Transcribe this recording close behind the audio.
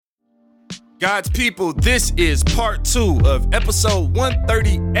God's people, this is part 2 of episode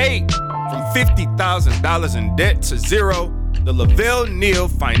 138, from $50,000 in debt to zero, the Lavelle Neal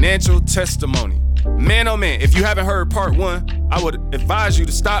financial testimony. Man, oh man, if you haven't heard part 1, I would advise you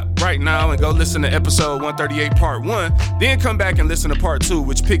to stop right now and go listen to episode 138 part 1, then come back and listen to part 2,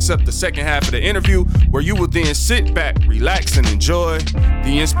 which picks up the second half of the interview, where you will then sit back, relax, and enjoy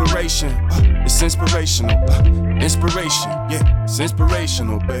the inspiration. It's inspirational. Inspiration, yeah, it's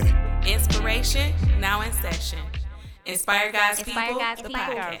inspirational, baby. Inspiration, now in session. Inspire God's people, the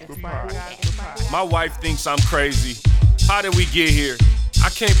podcast. My wife thinks I'm crazy. How did we get here? I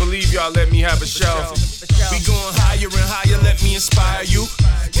can't believe y'all let me have a show. We going higher and higher, let me inspire you.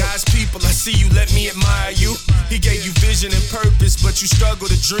 God's people, I see you, let me admire you. He gave you vision and purpose, but you struggle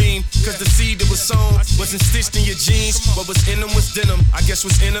to dream. Cause the seed that was sown wasn't stitched in your jeans. What was in them was denim, I guess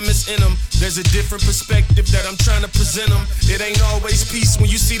what's in them is in them. There's a different perspective that I'm trying to present them. It ain't always peace when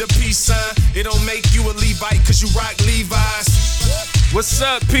you see the peace sign. It don't make you a Levite cause you rock Levi's. What's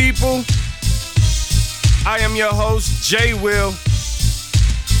up, people? I am your host, Jay Will,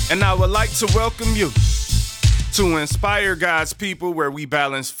 and I would like to welcome you to Inspire God's People, where we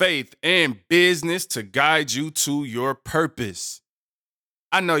balance faith and business to guide you to your purpose.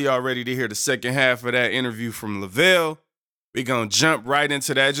 I know y'all ready to hear the second half of that interview from Lavelle. We're going to jump right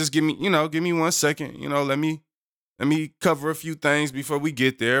into that. Just give me 1 second. Let me cover a few things before we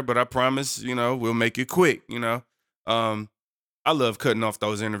get there, but I promise, we'll make it quick, I love cutting off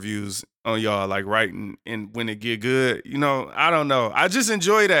those interviews on y'all, like right and when it get good, I don't know. I just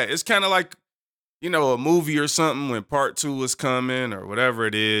enjoy that. It's kind of like, a movie or something when part 2 is coming or whatever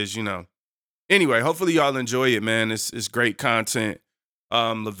it is, Anyway, hopefully y'all enjoy it, man. It's great content.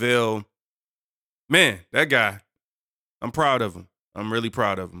 Lavelle, man, that guy, I'm proud of him. I'm really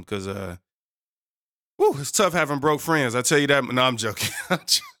proud of him because, it's tough having broke friends. I tell you that. No, I'm joking.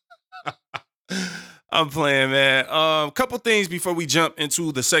 I'm playing, man. Couple things before we jump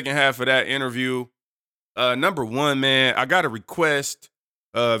into the second half of that interview. Number one, man, I got a request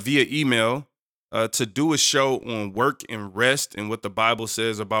via email to do a show on work and rest and what the Bible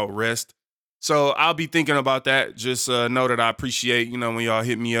says about rest. So I'll be thinking about that. Just know that I appreciate, when y'all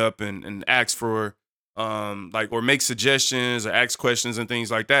hit me up and ask for or make suggestions or ask questions and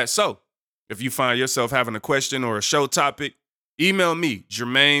things like that. So if you find yourself having a question or a show topic, email me,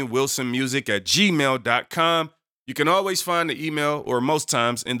 JermaineWilsonMusic@gmail.com. You can always find the email, or most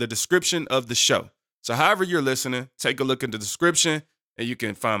times, in the description of the show. So however you're listening, take a look in the description, and you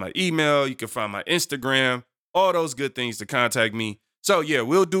can find my email, you can find my Instagram, all those good things to contact me. So yeah,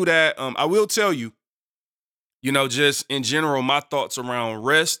 we'll do that. I will tell you, just in general, my thoughts around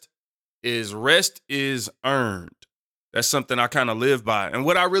rest is earned. That's something I kind of live by. And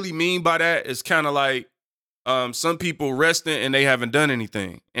what I really mean by that is kind of like, some people resting and they haven't done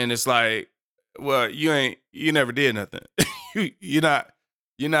anything. And it's like, well, you never did nothing. You're not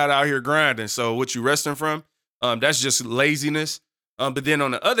out here grinding. So what you resting from? That's just laziness. But then on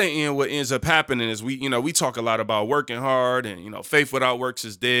the other end, what ends up happening is we talk a lot about working hard and, faith without works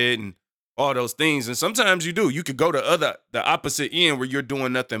is dead and all those things. And sometimes you could go to the opposite end where you're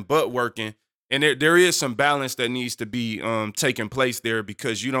doing nothing but working. And there is some balance that needs to be taking place there,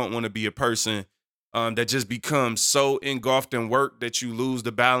 because you don't want to be a person that just becomes so engulfed in work that you lose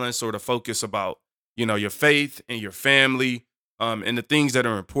the balance or the focus about, your faith and your family, and the things that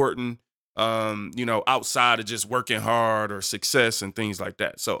are important, outside of just working hard or success and things like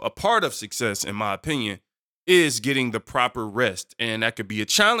that. So a part of success, in my opinion, is getting the proper rest. And that could be a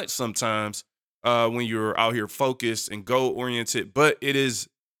challenge sometimes when you're out here focused and goal-oriented, but it is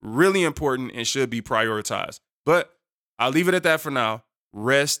really important and should be prioritized. But I'll leave it at that for now.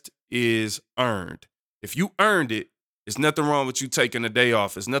 Rest is earned. If you earned it, there's nothing wrong with you taking a day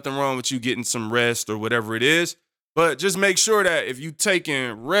off. There's nothing wrong with you getting some rest or whatever it is. But just make sure that if you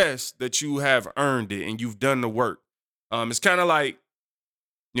taking rest, that you have earned it and you've done the work. It's kind of like,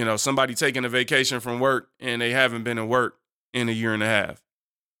 somebody taking a vacation from work and they haven't been at work in a year and a half.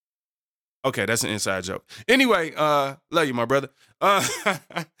 Okay, that's an inside joke. Anyway, love you, my brother. All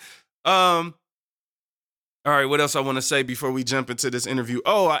right, what else I want to say before we jump into this interview?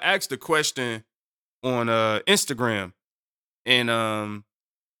 Oh, I asked a question on Instagram, and I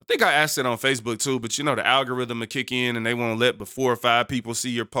think I asked it on Facebook too, but the algorithm will kick in and they won't let but 4 or 5 people see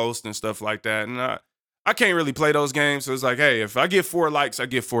your post and stuff like that. And I can't really play those games. So it's like, hey, if I get 4 likes, I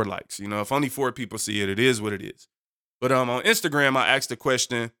get 4 likes. If only 4 people see it, it is what it is. But on Instagram, I asked a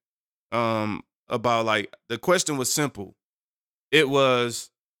question about the question was simple. It was,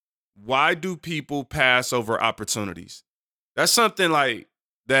 why do people pass over opportunities? That's something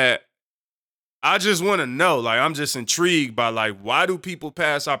that I just want to know. I'm just intrigued by why do people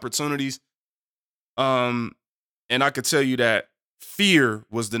pass opportunities? And I could tell you that fear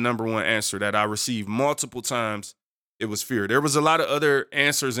was the number one answer that I received multiple times. It was fear. There was a lot of other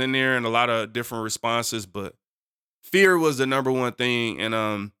answers in there and a lot of different responses, but fear was the number one thing.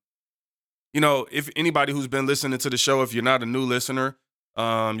 And, if anybody who's been listening to the show, if you're not a new listener,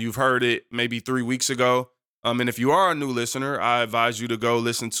 you've heard it maybe 3 weeks ago. And if you are a new listener, I advise you to go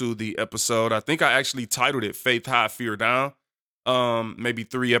listen to the episode. I think I actually titled it Faith High, Fear Down, maybe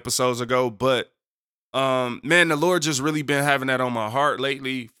 3 episodes ago. But, man, the Lord just really been having that on my heart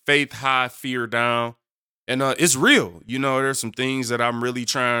lately. Faith high, fear down. And it's real. There's some things that I'm really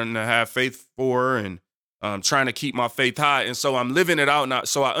trying to have faith for and trying to keep my faith high. And so I'm living it out now.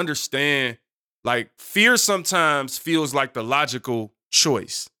 So I understand, like, fear sometimes feels like the logical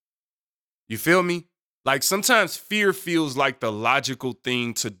choice. You feel me? Like, sometimes fear feels like the logical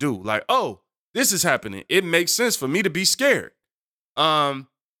thing to do. Like, oh, this is happening. It makes sense for me to be scared.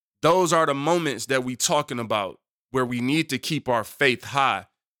 Those are the moments that we talking about where we need to keep our faith high.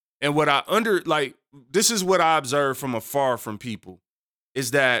 And this is what I observe from afar from people,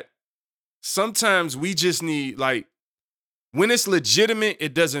 is that sometimes we just need, like, when it's legitimate,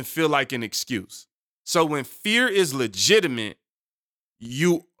 it doesn't feel like an excuse. So when fear is legitimate,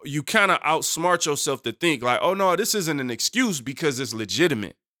 you kind of outsmart yourself to think like, oh no, this isn't an excuse because it's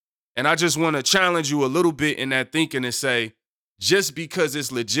legitimate. And I just want to challenge you a little bit in that thinking and say, just because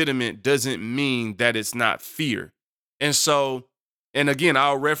it's legitimate doesn't mean that it's not fear. And again,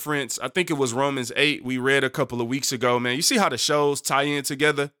 I'll reference, I think it was Romans 8 we read a couple of weeks ago, man. You see how the shows tie in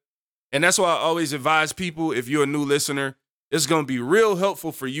together? And that's why I always advise people, if you're a new listener, it's going to be real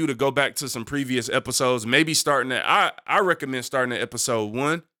helpful for you to go back to some previous episodes, maybe starting at, I recommend starting at episode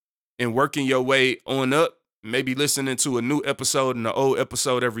 1 and working your way on up, maybe listening to a new episode and an old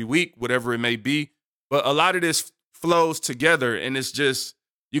episode every week, whatever it may be. But a lot of this flows together, and it's just,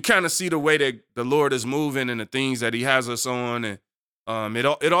 you kind of see the way that the Lord is moving and the things that he has us on, and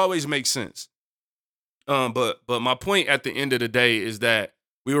it always makes sense. But my point at the end of the day is that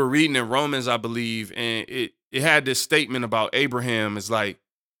we were reading in Romans, I believe, and it had this statement about Abraham. It's like,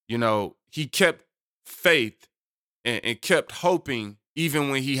 he kept faith and kept hoping even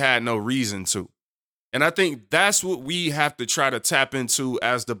when he had no reason to. And I think that's what we have to try to tap into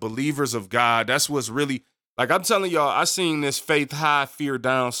as the believers of God. That's what's really, like, I'm telling y'all, I sing this Faith High, Fear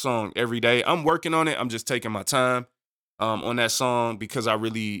Down song every day. I'm working on it. I'm just taking my time on that song because I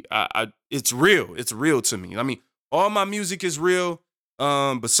it's real. It's real to me. I mean, all my music is real.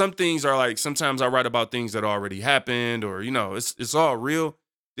 But some things are like, sometimes I write about things that already happened, or, it's all real.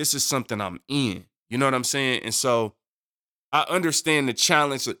 This is something I'm in, you know what I'm saying? And so I understand the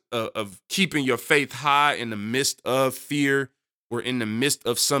challenge of keeping your faith high in the midst of fear, or in the midst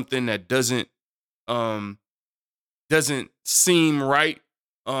of something that doesn't seem right,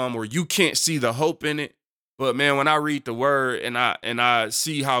 or you can't see the hope in it. But man, when I read the word and I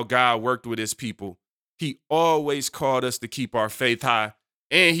see how God worked with his people, he always called us to keep our faith high.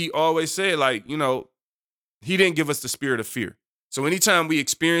 And he always said, like, he didn't give us the spirit of fear. So anytime we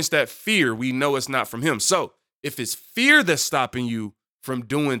experience that fear, we know it's not from him. So if it's fear that's stopping you from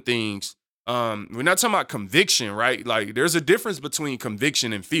doing things, we're not talking about conviction, right? Like, there's a difference between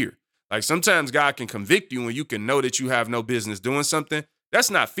conviction and fear. Like, sometimes God can convict you and you can know that you have no business doing something. That's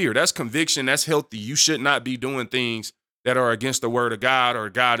not fear. That's conviction. That's healthy. You should not be doing things that are against the word of God,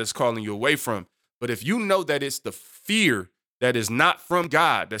 or God is calling you away from. But if you know that it's the fear that is not from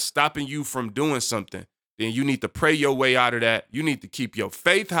God that's stopping you from doing something, then you need to pray your way out of that. You need to keep your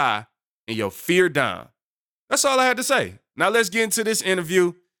faith high and your fear down. That's all I had to say. Now let's get into this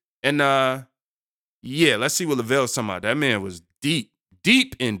interview. And let's see what Lavelle's talking about. That man was deep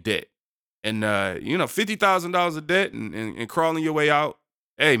in debt. And, $50,000 of debt and crawling your way out.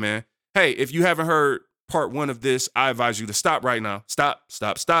 Hey, man. Hey, if you haven't heard part 1 of this, I advise you to stop right now. Stop.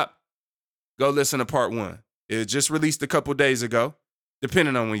 Go listen to part 1. It just released a couple days ago,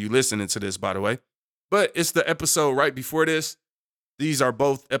 depending on when you're listening to this, by the way. But it's the episode right before this. These are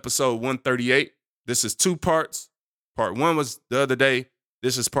both episode 138. This is 2 parts. Part 1 was the other day.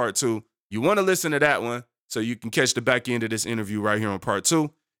 This is part 2. You want to listen to that one so you can catch the back end of this interview right here on part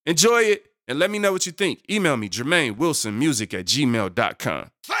 2. Enjoy it and let me know what you think. Email me, JermaineWilsonMusic@gmail.com.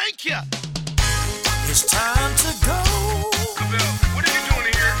 Thank you. It's time to go. Lavelle, what are you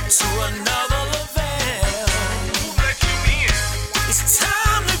doing here? To another Lavelle. Who let you in? It's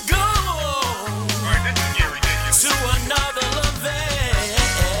time to go. All right, this is getting ridiculous. To another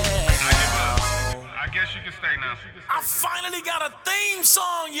Lavelle. I give up. I guess you can stay now. I finally got a theme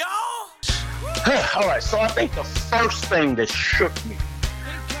song, y'all. All right, so I think the first thing that shook me,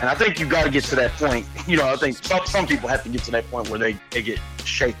 and I think you got to get to that point, I think some people have to get to that point where they get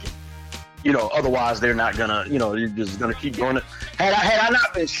shaken. Otherwise they're not gonna, you're just gonna keep doing it. Had I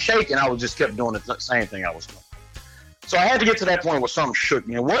not been shaken, I would just kept doing the same thing I was doing. So I had to get to that point where something shook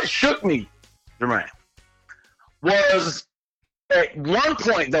me. And what shook me, Jermaine, was at one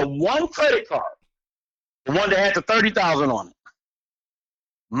point, the one credit card, the one that had the $30,000 on it,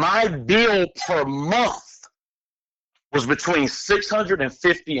 my bill per month was between $650 and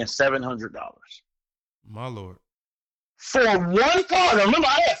 $700. My Lord. For one card. Now remember,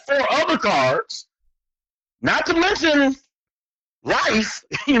 I had 4 other cards, not to mention life,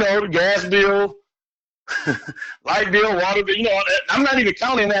 the gas bill, light bill, water bill, I'm not even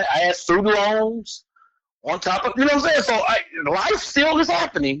counting that. I had student loans on top of, what I'm saying? So life still is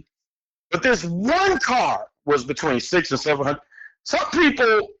happening, but this one card was between $600 and $700. Some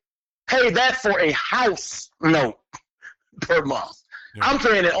people pay that for a house note per month. Yeah. I'm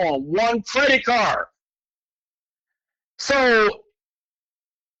paying it on one credit card. So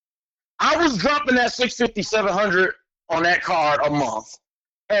I was dropping that $650, $700 on that card a month,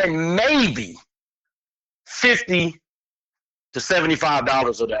 and maybe $50 to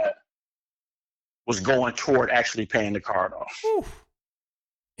 $75 of that was going toward actually paying the card off. Whew.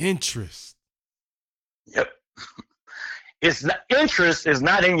 Interest. Yep. Interest is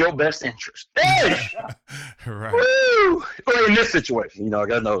not in your best interest. Hey! Right. Woo! Well, in this situation,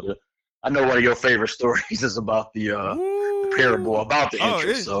 I know one of your favorite stories is about the parable about the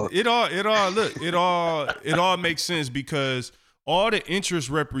interest. It all makes sense because all the interest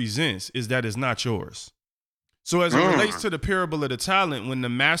represents is that it's not yours. So as it relates to the parable of the talent, when the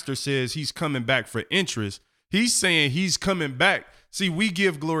master says he's coming back for interest, he's saying he's coming back. See, we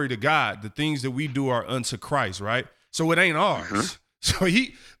give glory to God. The things that we do are unto Christ, right? So it ain't ours. Mm-hmm. So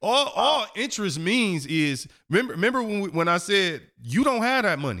all interest means is remember when I said you don't have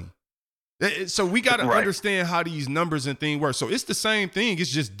that money. So we got to understand how these numbers and things work. So it's the same thing.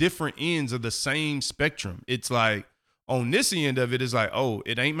 It's just different ends of the same spectrum. It's like on this end of it, it's like, oh,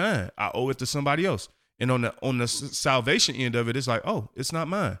 it ain't mine. I owe it to somebody else. And on the salvation end of it, it's like, oh, it's not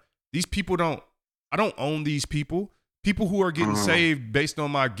mine. These people I don't own these people. People who are getting saved based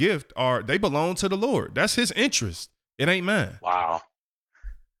on my gift they belong to the Lord. That's his interest. It ain't mine. Wow.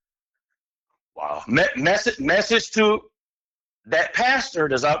 Message to that pastor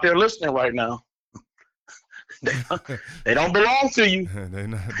that's out there listening right now. They don't belong to you.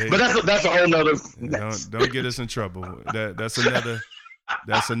 But that's a whole nother. Don't get us in trouble.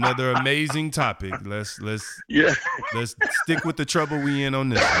 That's another amazing topic. Let's stick with the trouble we in on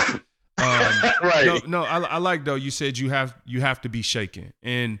this. Right. No, I like though. You said you have to be shaken,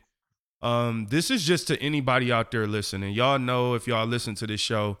 and this is just to anybody out there listening. Y'all know if y'all listen to this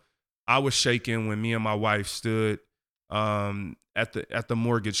show, I was shaken when me and my wife stood at the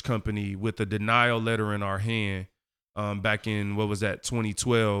mortgage company with a denial letter in our hand back in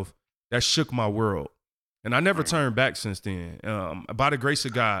 2012. That shook my world, and I never turned back since then. By the grace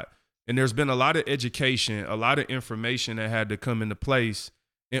of God, and there's been a lot of education, a lot of information that had to come into place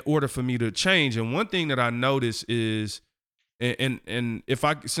in order for me to change. And one thing that I noticed is, and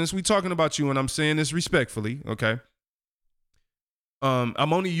since we talking about you, and I'm saying this respectfully, okay,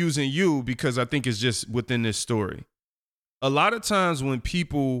 I'm only using you because I think it's just within this story. A lot of times when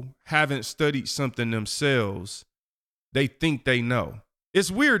people haven't studied something themselves, they think they know.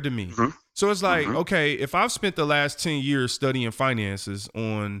 It's weird to me. Mm-hmm. So it's like, okay, if I've spent the last 10 years studying finances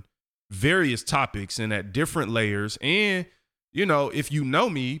on various topics and at different layers, and if you know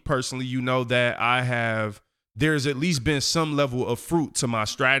me personally, you know that there's at least been some level of fruit to my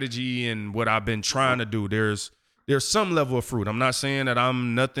strategy and what I've been trying to do. There's some level of fruit. I'm not saying that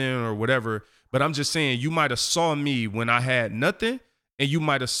I'm nothing or whatever, but I'm just saying you might have saw me when I had nothing, and you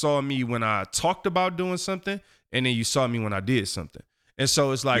might have saw me when I talked about doing something, and then you saw me when I did something. And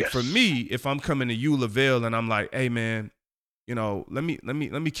so it's like, for me, if I'm coming to you, Lavelle, and I'm like, hey man, let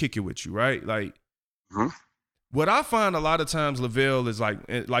me kick it with you, right? Like, what I find a lot of times, Lavelle, is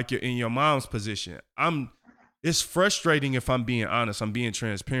like you're in your mom's position. It's frustrating if I'm being honest. I'm being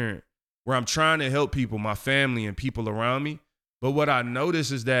transparent, where I'm trying to help people, my family and people around me. But what I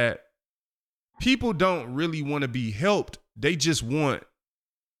notice is that people don't really want to be helped. They just want.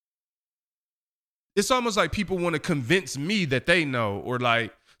 It's almost like people want to convince me that they know, or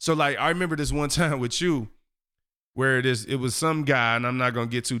like, so like, I remember this one time with you where it was some guy, and I'm not going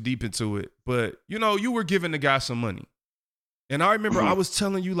to get too deep into it, but you were giving the guy some money. And I remember I was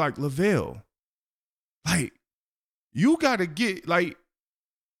telling you, like, Lavelle, like, you got to get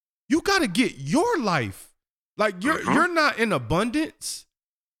your life. Like, you're not in abundance.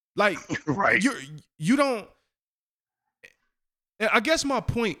 Like, right. You don't. I guess my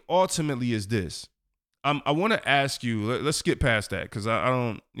point ultimately is this. I want to ask you. Let's skip past that because I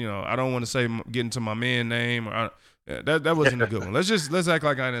don't, I don't want to say get into my man name or that wasn't a good one. Let's act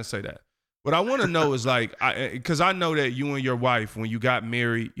like I didn't say that. What I want to know is like, because I know that you and your wife, when you got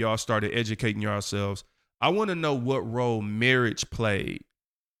married, y'all started educating yourselves. I want to know what role marriage played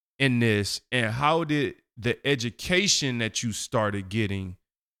in this, and how did the education that you started getting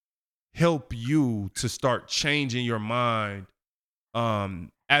help you to start changing your mind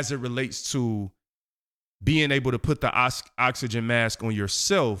as it relates to being able to put the oxygen mask on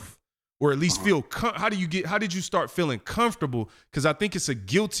yourself, or at least feel, how did you start feeling comfortable? Because I think it's a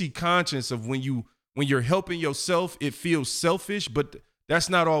guilty conscience of when you're helping yourself, it feels selfish, but that's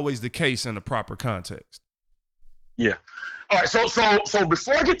not always the case in the proper context. Yeah. All right. So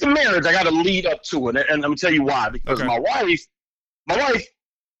before I get to marriage, I got to lead up to it, and let me tell you why. Because my wife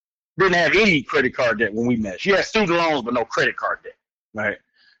didn't have any credit card debt when we met. She had student loans, but no credit card debt. Right.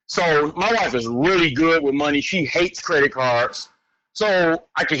 So my wife is really good with money. She hates credit cards. So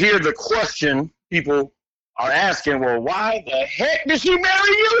I could hear the question people are asking, well, why the heck did she marry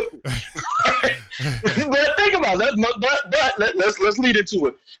you? But think about that. But let's lead into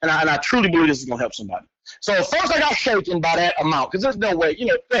it. And I truly believe this is going to help somebody. So first I got shaken by that amount because there's no way,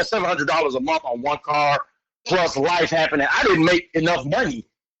 spend $700 a month on one car plus life happening. I didn't make enough money.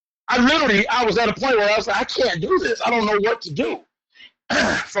 I was at a point where I was like, I can't do this. I don't know what to do.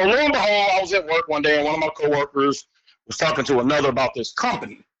 So lo and behold, I was at work one day and one of my coworkers was talking to another about this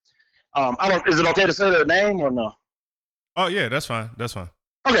company. Is it okay to say their name or no? Oh yeah, that's fine. That's fine.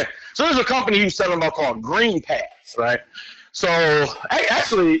 Okay. So there's a company he's telling about called GreenPath, right? So I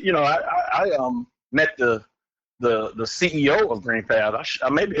met the CEO of GreenPath. I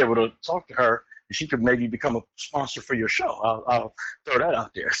may be able to talk to her and she could maybe become a sponsor for your show. I'll throw that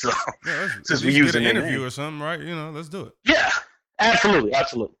out there. So since we use an interview or something, right? Let's do it. Yeah, absolutely.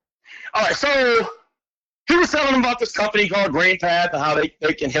 All right. So he was telling them about this company called GreenPath and how they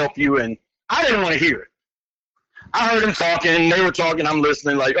can help you. And I didn't want to hear it. I heard him talking. They were talking. I'm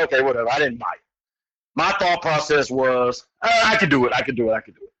listening like, okay, whatever. I didn't buy it. My thought process was, I could do it.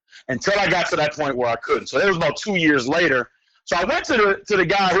 Until I got to that point where I couldn't. So it was about 2 years later. So I went to the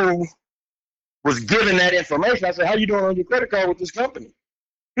guy who was giving that information. I said, how you doing on your credit card with this company?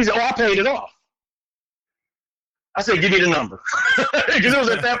 He said, I paid it off. I said, give me the number. Because it was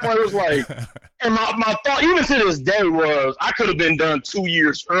at that point, it was like, and my thought, even to this day, was I could have been done 2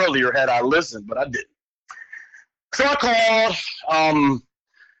 years earlier had I listened, but I didn't. So I called.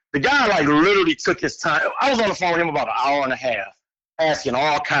 The guy literally took his time. I was on the phone with him about an hour and a half, asking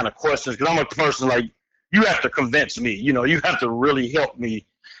all kind of questions because I'm a person you have to convince me. You have to really help me.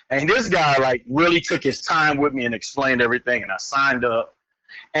 And this guy really took his time with me and explained everything, and I signed up.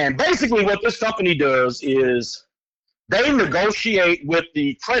 And basically, what this company does is they negotiate with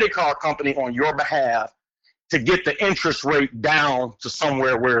the credit card company on your behalf to get the interest rate down to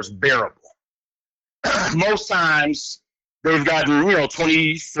somewhere where it's bearable. Most times they've gotten,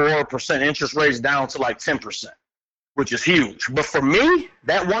 24% interest rates down to 10%, which is huge. But for me,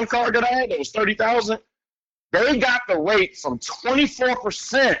 that one card that I had that was $30,000, they got the rate from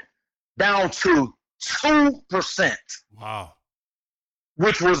 24% down to 2%. Wow.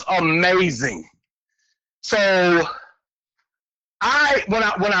 Which was amazing. So when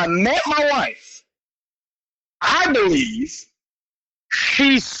I met my wife, I believe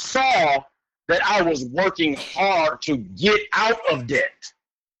she saw that I was working hard to get out of debt.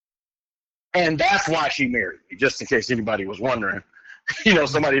 And that's why she married me, just in case anybody was wondering.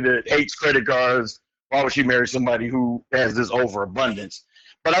 Somebody that hates credit cards, why would she marry somebody who has this overabundance?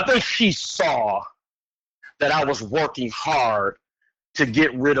 But I think she saw that I was working hard to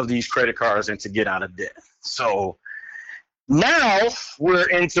get rid of these credit cards and to get out of debt. So now we're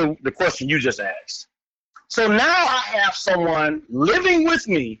into the question you just asked. So now I have someone living with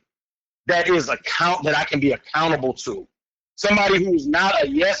me that I can be accountable to. Somebody who's not a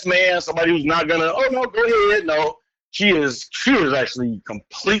yes man, somebody who's not gonna, oh no, go ahead. No, she is actually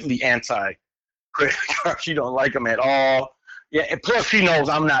completely anti credit card. She don't like them at all. Yeah, and plus she knows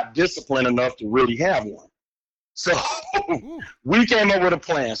I'm not disciplined enough to really have one. So we came up with a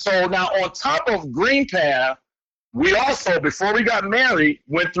plan. So now on top of GreenPath, we also, before we got married,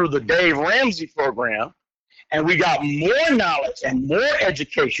 went through the Dave Ramsey program, and we got more knowledge and more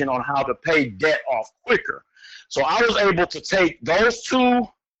education on how to pay debt off quicker. So I was able to take those two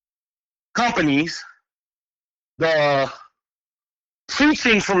companies, the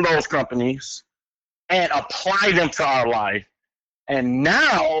teachings from those companies, and apply them to our life. And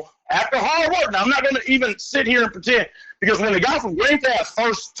now, after hard work, now I'm not going to even sit here and pretend, because when the guy from GreenPath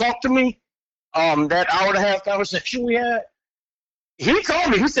first talked to me, that hour and a half conversation we had, he told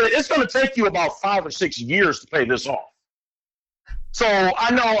me, he said, it's going to take you about 5 or 6 years to pay this off. So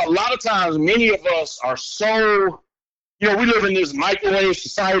I know a lot of times many of us are so, we live in this microwave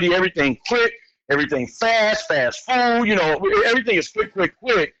society, everything quick, everything fast food, everything is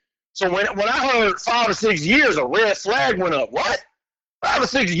quick. So when I heard 5 or 6 years, a red flag went up. What? 5 or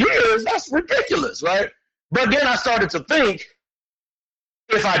 6 years? That's ridiculous, right? But then I started to think,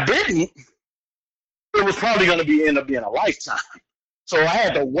 if I didn't, it was probably going to end up being a lifetime. So I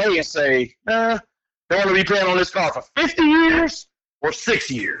had to weigh and say, do I want to be paying on this car for 50 years or 6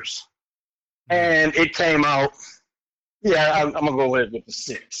 years? And it came out, I'm going to go with the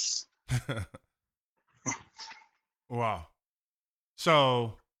 6. Wow.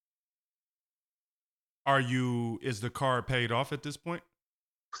 So is the car paid off at this point?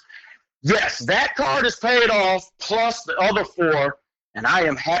 Yes, that card is paid off plus the other 4. And I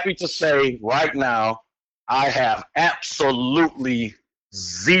am happy to say right now, I have absolutely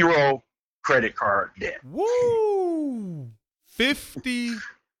 0 credit card debt. Woo!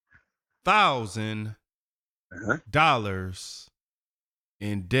 $50,000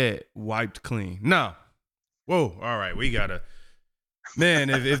 in debt wiped clean. Now, whoa, all right, we gotta, man,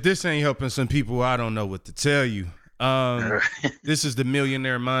 if this ain't helping some people, I don't know what to tell you. This is the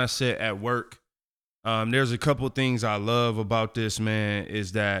millionaire mindset at work. There's a couple things I love about this, man,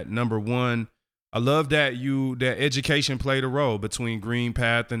 is that number one, I love that education played a role between Green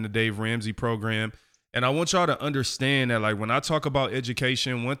Path and the Dave Ramsey program. And I want y'all to understand that, like, when I talk about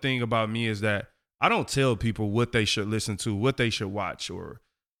education, one thing about me is that I don't tell people what they should listen to, what they should watch, or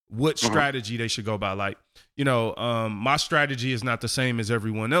what strategy they should go by. Like, my strategy is not the same as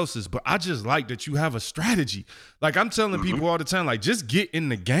everyone else's, but I just like that you have a strategy. Like, I'm telling people all the time, like, just get in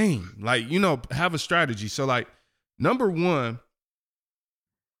the game. Like, have a strategy. So, like, number one,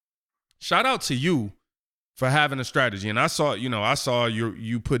 shout out to you for having a strategy. And I saw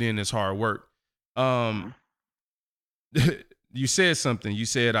you put in this hard work. You said something. You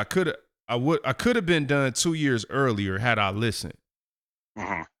said I could have been done 2 years earlier had I listened.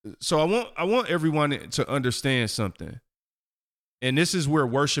 So I want everyone to understand something. And this is where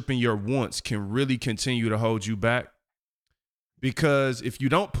worshiping your wants can really continue to hold you back. Because if you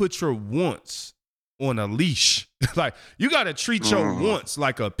don't put your wants on a leash, like, you got to treat your wants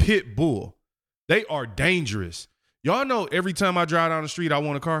like a pit bull. They are dangerous. Y'all know every time I drive down the street, I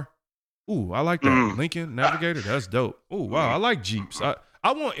want a car. Ooh, I like that. Lincoln Navigator, that's dope. Ooh, wow, I like Jeeps. I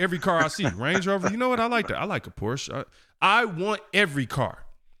want every car I see. Range Rover, you know what? I like that. I like a Porsche. I want every car.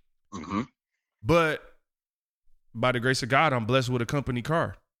 But by the grace of God, I'm blessed with a company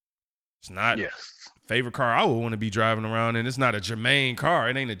car. It's not favorite car I would want to be driving around in. It's not a Jermaine car.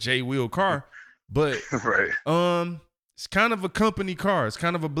 It ain't a J-Wheel car. But it's kind of a company car. It's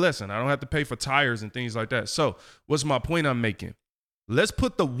kind of a blessing. I don't have to pay for tires and things like that. So what's my point I'm making? Let's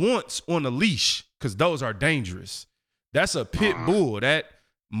put the wants on a leash, because those are dangerous. That's a pit bull. That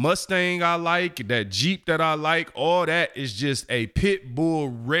Mustang I like, that Jeep that I like, all that is just a pit bull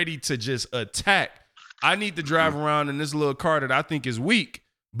ready to just attack. I need to drive around in this little car that I think is weak,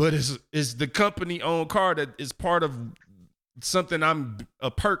 but it's the company-owned car that is part of something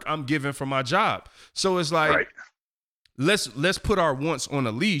a perk I'm given for my job. So it's like, let's put our wants on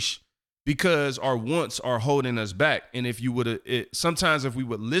a leash, because our wants are holding us back. And if you sometimes if we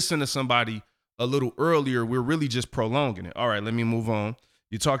would listen to somebody a little earlier, we're really just prolonging it. All right, let me move on.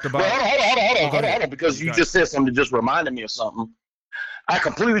 You talked about. Well, hold on, because you just said something that just reminded me of something. I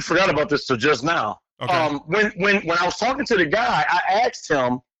completely forgot about this till just now. Okay. When I was talking to the guy, I asked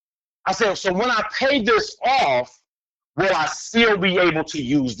him, I said, so when I pay this off, will I still be able to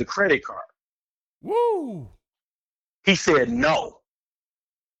use the credit card? Woo! He said no.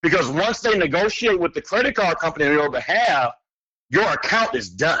 Because once they negotiate with the credit card company on your behalf, your account is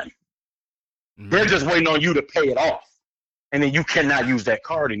done. They're just waiting on you to pay it off. And then you cannot use that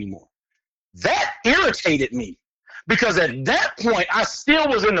card anymore. That irritated me, because at that point, I still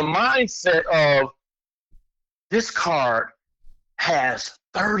was in the mindset of, this card has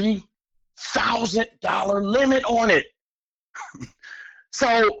 $30,000 limit on it.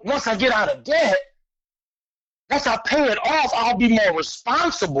 So once I get out of debt, once I pay it off, I'll be more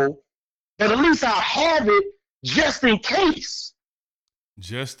responsible, but at least I'll have it just in case.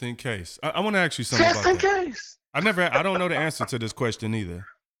 Just in case. I want to ask you something about that. Just in case. I don't know the answer to this question either.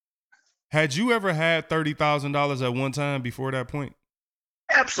 Had you ever had $30,000 at one time before that point?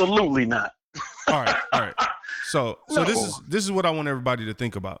 Absolutely not. All right. So no. This is what I want everybody to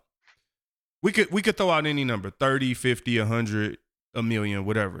think about. We could throw out any number, 30, 50, 100, a million,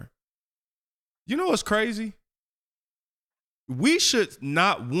 whatever. You know what's crazy? We should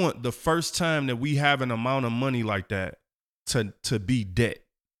not want the first time that we have an amount of money like that to be debt.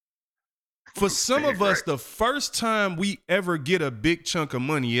 For some of us, the first time we ever get a big chunk of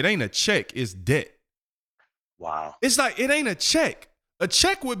money, it ain't a check, it's debt. Wow. It's like, it ain't a check. A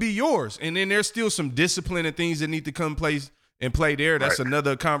check would be yours. And then there's still some discipline and things that need to come place and play there. That's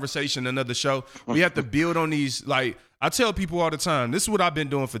another conversation, another show. We have to build on these. Like, I tell people all the time, this is what I've been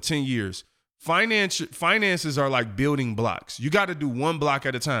doing for 10 years. Finances are like building blocks. You got to do one block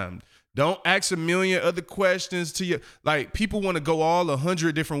at a time. Don't ask a million other questions to you. Like, people want to go all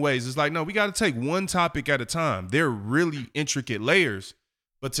 100 different ways. It's like, no, we got to take one topic at a time. They're really intricate layers.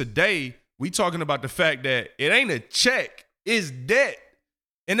 But today, we talking about the fact that it ain't a check, it's debt.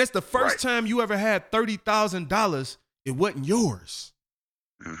 And that's the first time you ever had $30,000. It wasn't yours.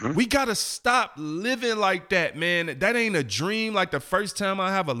 Mm-hmm. We got to stop living like that, man. That ain't a dream. Like the first time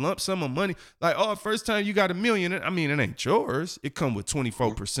I have a lump sum of money, like, oh, first time you got $1 million. I mean, it ain't yours. It come with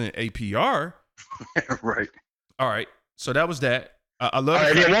 24% APR. Right. All right. So that was that. I love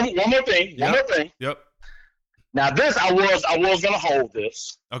it. Right, one more thing. One more thing. Yep. Now this, I was gonna hold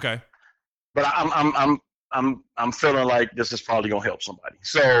this. Okay. But I'm feeling like this is probably gonna help somebody.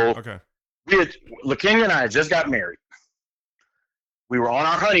 So okay. LaKenya and I just got married. We were on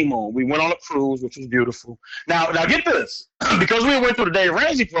our honeymoon. We went on a cruise, which was beautiful. Now get this. Because we went through the Dave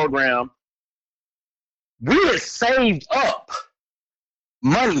Ramsey program, we had saved up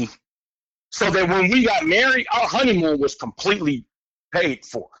money so that when we got married, our honeymoon was completely paid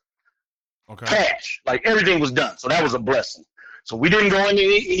for. Okay. Cash. Like, everything was done. So that was a blessing. So we didn't go into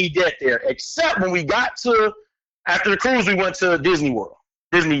any debt there, except when we got to, after the cruise, we went to Disney World,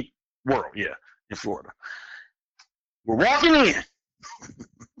 in Florida. We're walking in.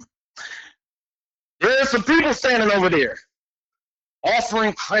 There's some people standing over there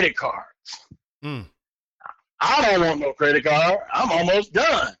offering credit cards. I don't want no credit card. I'm almost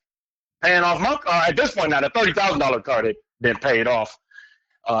done paying off my car. At this point now, the $30,000 card had been paid off.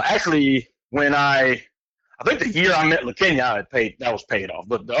 Actually, when I think the year I met LaKenya, that was paid off.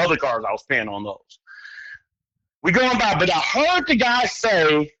 But the other cars, I was paying on those. We going by, but I heard the guy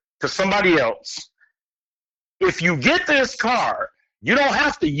say to somebody else, if you get this card, you don't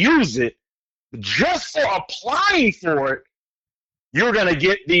have to use it. Just for applying for it, you're going to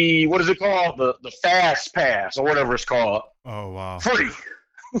get the, what is it called? The Fast Pass or whatever it's called. Oh, wow. Free.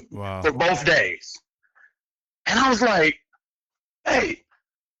 Wow. For both days. And I was like, hey,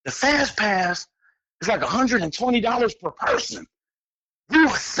 the Fast Pass is like $120 per person. You will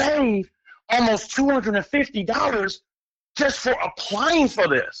save almost $250 just for applying for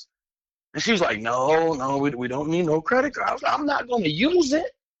this. And she was like, no, we don't need no credit card. I was like, I'm not going to use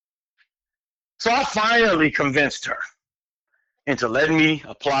it. So I finally convinced her into letting me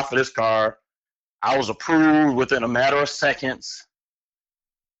apply for this card. I was approved within a matter of seconds.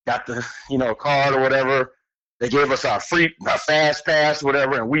 Got the, card or whatever. They gave us our Fast Pass,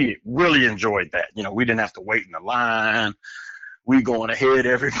 whatever, and we really enjoyed that. We didn't have to wait in the line. We going ahead,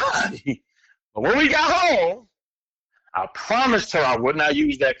 everybody. But when we got home, I promised her I would not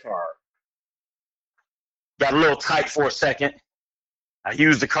use that card. Got a little tight for a second. I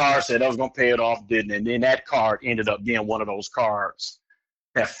used the card, said I was going to pay it off, didn't. And then that card ended up being one of those cards,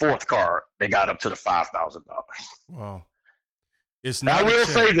 that fourth card, they got up to the $5,000. Wow. It's not. I will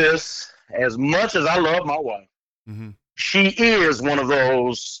say this, as much as I love my wife, she is one of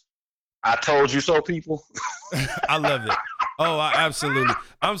those I told you so people. I love it. Oh, absolutely.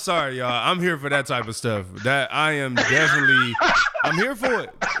 I'm sorry, y'all. I'm here for that type of stuff. That I am definitely. I'm here for it.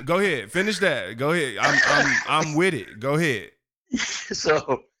 Go ahead. Finish that. Go ahead. I'm with it. Go ahead.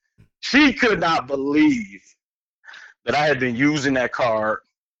 So she could not believe that I had been using that card,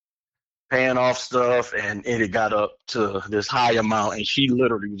 paying off stuff, and it got up to this high amount. And she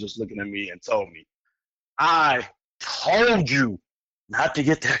literally was just looking at me and told me, I told you not to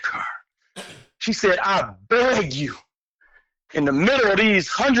get that card. She said, I beg you, in the middle of these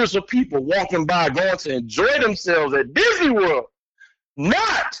hundreds of people walking by going to enjoy themselves at Disney World,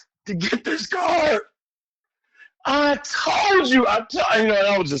 not to get this card. I told you. And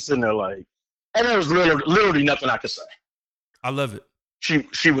I was just sitting there like, and there was literally nothing I could say. I love it.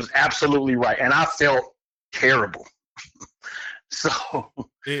 She was absolutely right, and I felt terrible. So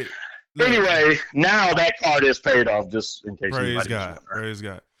anyway, now that card is paid off. Just in case. Praise God. Praise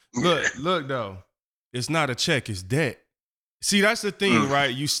God. Look though, it's not a check, it's debt. See, that's the thing, right?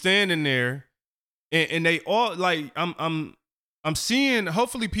 You standing there, and they all like. I'm seeing.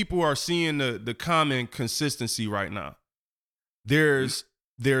 Hopefully, people are seeing the common consistency right now. There's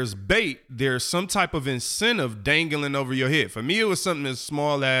bait. There's some type of incentive dangling over your head. For me, it was something as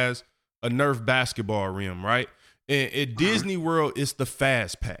small as a Nerf basketball rim, right? And at Disney World, it's the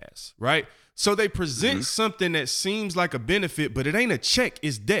Fast Pass, right? So they present something that seems like a benefit, but it ain't a check,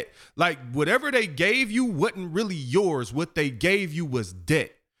 it's debt. Like whatever they gave you wasn't really yours. What they gave you was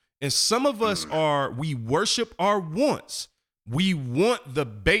debt. And some of us we worship our wants. We want the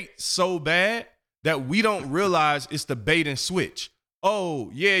bait so bad that we don't realize it's the bait and switch.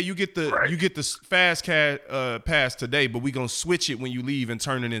 Oh, yeah, you get the fast pass today, but we gonna switch it when you leave and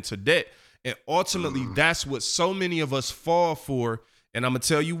turn it into debt. And ultimately, that's what so many of us fall for. And I'm going to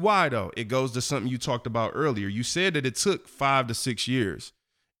tell you why, though. It goes to something you talked about earlier. You said that it took 5 to 6 years.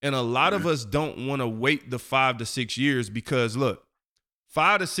 And a lot of us don't want to wait the 5 to 6 years because, look,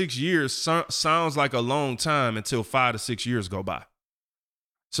 5 to 6 years sounds like a long time until 5 to 6 years go by.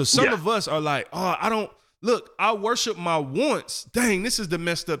 So some of us are like, oh, I worship my wants. Dang, this is the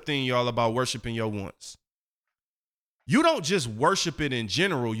messed up thing, y'all, about worshiping your wants. You don't just worship it in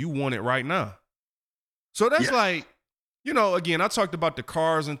general. You want it right now. So that's like, you know, again, I talked about the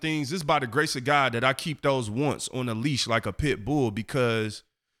cars and things. It's by the grace of God that I keep those wants on a leash like a pit bull because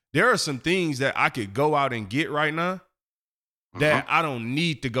there are some things that I could go out and get right now that I don't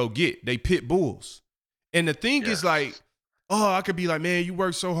need to go get. They pit bulls. And the thing is like, I could be like, man, you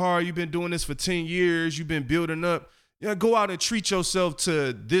work so hard. You've been doing this for 10 years. You've been building up. Yeah, go out and treat yourself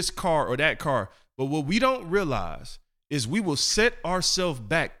to this car or that car. But what we don't realize is we will set ourselves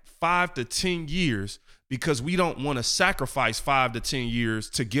back 5 to 10 years because we don't want to sacrifice 5 to 10 years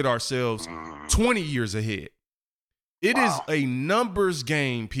to get ourselves 20 years ahead. It is a numbers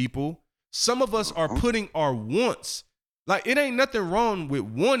game, people. Some of us are putting our wants, like it ain't nothing wrong with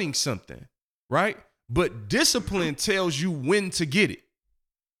wanting something, right? But discipline tells you when to get it.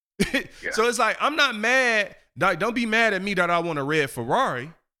 So it's like, I'm not mad. Like, don't be mad at me that I want a red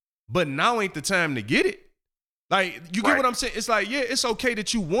Ferrari, but now ain't the time to get it. Like, you get what I'm saying? It's like, yeah, it's okay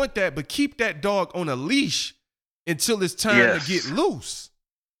that you want that, but keep that dog on a leash until it's time to get loose.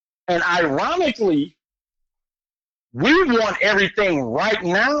 And ironically, we want everything right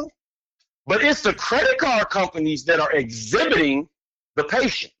now, but it's the credit card companies that are exhibiting the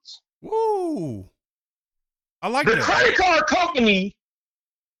patience. Woo. I like that. The credit card company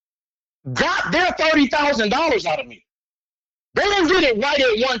got their $30,000 out of me. They didn't get it right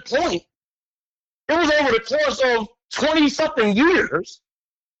at one point. It was over the course of 20-something years,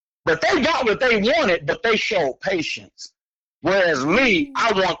 but they got what they wanted, but they showed patience. Whereas me,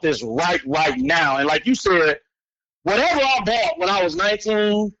 I want this right now. And like you said, whatever I bought when I was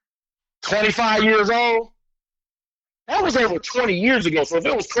 19, 25 years old, that was over 20 years ago. So if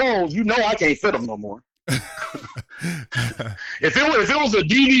it was clothes, you know I can't fit them no more. If it was a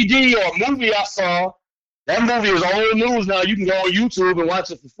DVD or a movie I saw, that movie is old news now. You can go on YouTube and watch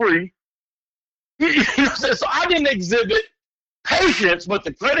it for free. You know what I'm saying? So I didn't exhibit patience, but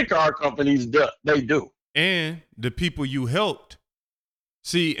the credit card companies they do. And the people you helped.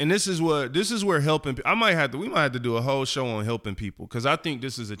 See, and this is where helping. We might have to do a whole show on helping people because I think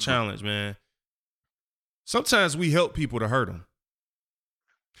this is a challenge, man. Sometimes we help people to hurt them.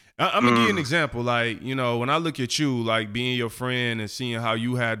 I'm gonna give you an example. Like, you know, when I look at you, like being your friend and seeing how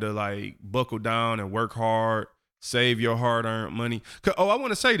you had to like buckle down and work hard, save your hard-earned money. I want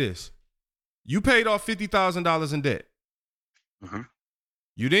to say this. You paid off $50,000 in debt.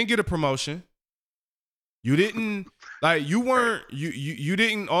 You didn't get a promotion. You didn't you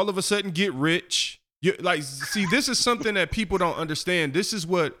didn't all of a sudden get rich. See, this is something that people don't understand. This is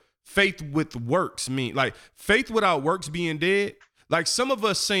what faith with works mean. Like faith without works being dead. Like some of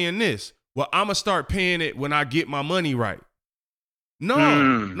us saying this, well, I'm going to start paying it when I get my money right. No.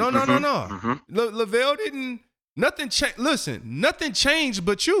 Lavelle didn't, nothing changed. Listen, nothing changed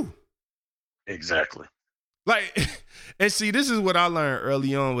but you. Exactly. Like, and see, this is what I learned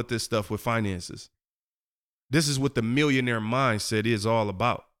early on with this stuff with finances. This is what the millionaire mindset is all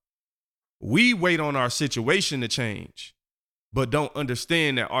about. We wait on our situation to change, but don't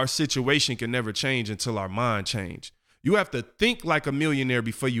understand that our situation can never change until our mind change. You have to think like a millionaire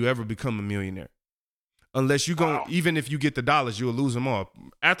before you ever become a millionaire. Unless you go, even if you get the dollars, you'll lose them all.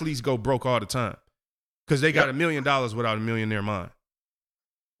 Athletes go broke all the time because they got $1 million without a millionaire mind.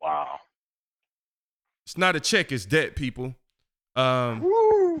 Wow. It's not a check, it's debt, people.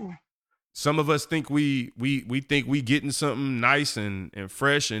 Some of us think we think we getting something nice and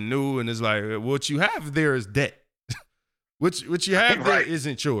fresh and new, and it's like what you have there is debt. What you have there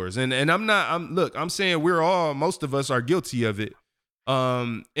isn't yours. And I'm saying most of us are guilty of it.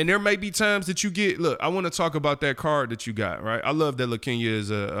 And there may be times that you get, look, I want to talk about that card that you got, right? I love that LaKenya is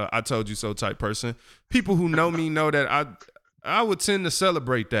a I told you so type person. People who know me know that I would tend to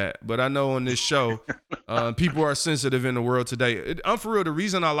celebrate that, but I know on this show, people are sensitive in the world today. I'm for real. The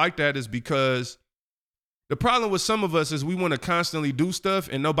reason I like that is because The problem with some of us is we want to constantly do stuff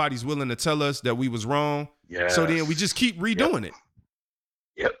and nobody's willing to tell us that we was wrong. Yes. So then we just keep redoing it.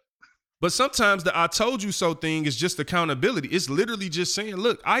 Yep. But sometimes the I told you so thing is just accountability. It's literally just saying,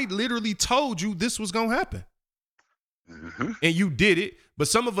 look, I literally told you this was going to happen. Mm-hmm. And you did it. But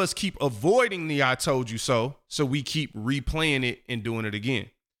some of us keep avoiding the I told you so. So we keep replaying it and doing it again.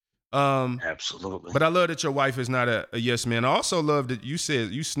 Absolutely. But I love that your wife is not a yes man. I also love that you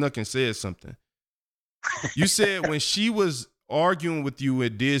snuck and said something. You said when she was arguing with you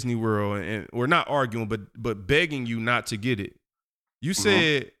at Disney World, or not arguing, but begging you not to get it. You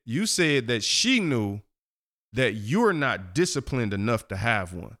said that she knew that you're not disciplined enough to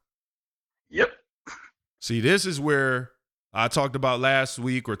have one. Yep. See, this is where I talked about last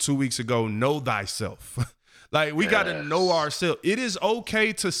week or 2 weeks ago, know thyself. Like, we got to know ourselves. It is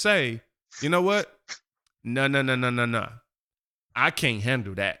okay to say, you know what? No. I can't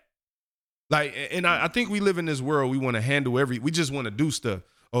handle that. Like, and I think we live in this world, we want to handle we just want to do stuff.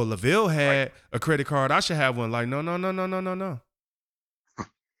 Oh, Lavelle had a credit card. I should have one. Like, no.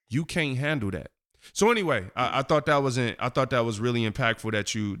 You can't handle that. So anyway, I thought that was really impactful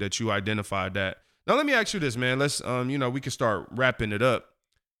that you identified that. Now let me ask you this, man. Let's we can start wrapping it up.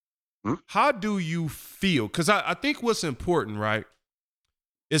 How do you feel? Because I think what's important, right,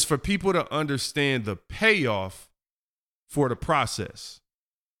 is for people to understand the payoff for the process.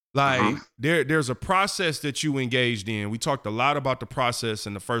 Like there's a process that you engaged in. We talked a lot about the process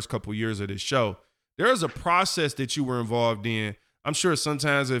in the first couple years of this show. There's a process that you were involved in. I'm sure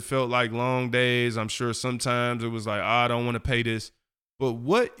sometimes it felt like long days. I'm sure sometimes it was like, I don't want to pay this. But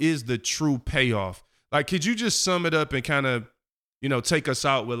what is the true payoff? Like, could you just sum it up and kind of, take us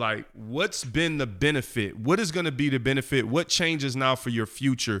out with like, what's been the benefit? What is going to be the benefit? What changes now for your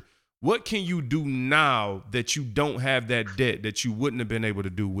future? What can you do now that you don't have that debt that you wouldn't have been able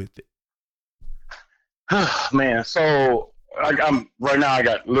to do with it? Man, so I'm right now.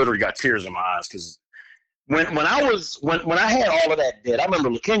 I literally got tears in my eyes because when I had all of that debt, I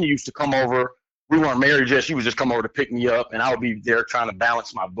remember LaKenya used to come over. We weren't married yet. She would just come over to pick me up, and I would be there trying to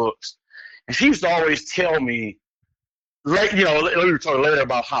balance my books. And she used to always tell me, we were talking later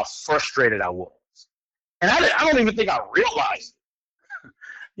about how frustrated I was, and I don't even think I realized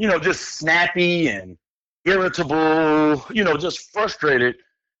it. Just snappy and irritable, just frustrated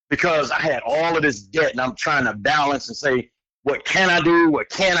because I had all of this debt and I'm trying to balance and say, what can I do? What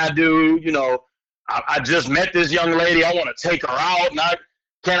can I do? I just met this young lady. I want to take her out and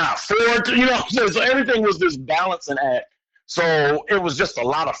can I afford to, so everything was this balancing act. So it was just a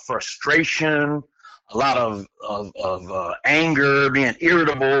lot of frustration, a lot of anger, being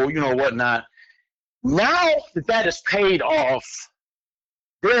irritable, whatnot. Now that is paid off,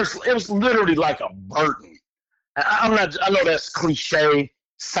 it was literally like a burden. I know that's cliche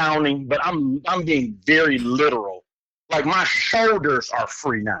sounding, but I'm being very literal. Like my shoulders are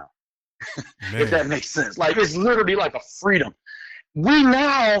free now, if that makes sense. Like it's literally like a freedom.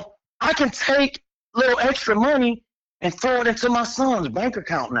 I can take a little extra money and throw it into my son's bank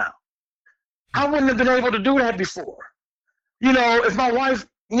account now. I wouldn't have been able to do that before. If my wife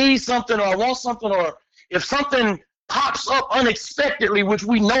needs something or I want something, or if something pops up unexpectedly, which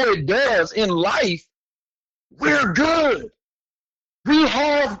we know it does in life, we're good. We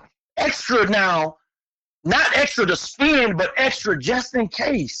have extra now, not extra to spend, but extra just in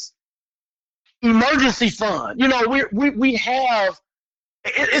case. Emergency fund. We have,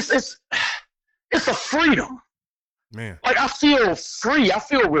 it's a freedom. Man. Like I feel free. I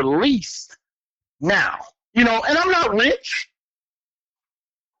feel released now, and I'm not rich.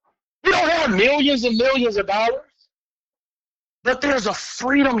 We don't have millions and millions of dollars. But there's a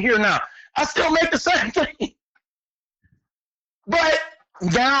freedom here now. I still make the same thing. But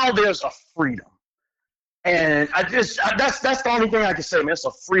now there's a freedom. And that's the only thing I can say, man. It's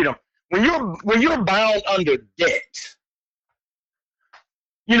a freedom. When you're bound under debt,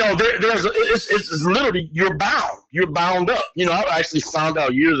 it's literally you're bound. You're bound up. I actually found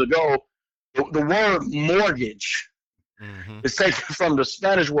out years ago the word mortgage is taken from the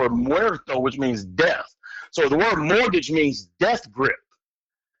Spanish word muerto, which means death. So the word mortgage means death grip.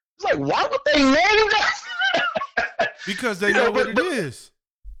 It's like, why would they name that? Because they know what it is.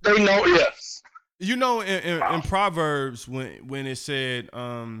 They know, yes. In Proverbs, when it said,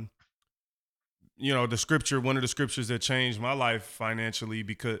 the scripture, one of the scriptures that changed my life financially,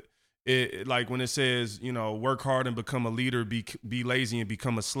 because it like when it says, work hard and become a leader, be lazy and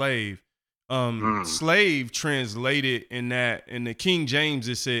become a slave. Slave translated in the King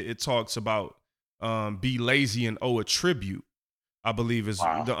James, it talks about be lazy and owe a tribute, I believe is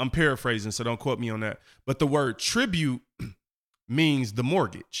I'm paraphrasing, so don't quote me on that. But the word tribute means the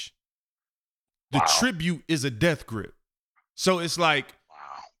mortgage. the Wow. tribute is a death grip. So it's like,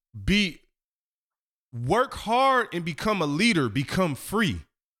 Wow. work hard and become a leader, become free.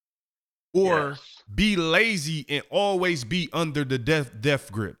 Or Yes. be lazy and always be under the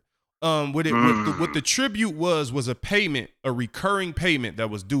death grip. What the tribute was a payment, a recurring payment that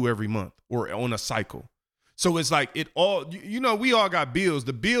was due every month or on a cycle. So it's like it all, we all got bills.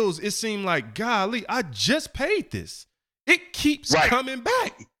 The bills, it seemed like, golly, I just paid this. It keeps coming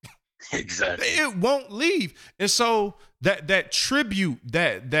back. Exactly. It won't leave. And so that tribute,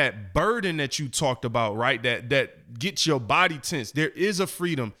 that burden that you talked about, right? That gets your body tense. There is a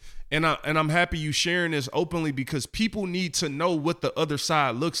freedom. And I'm happy you sharing this openly because people need to know what the other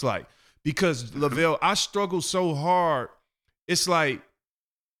side looks like. Because Lavelle, I struggle so hard. It's like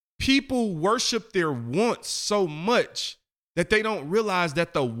people worship their wants so much that they don't realize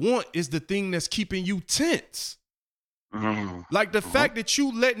that the want is the thing that's keeping you tense. Mm-hmm. Like the fact that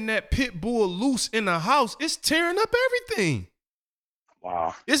you letting that pit bull loose in the house, it's tearing up everything.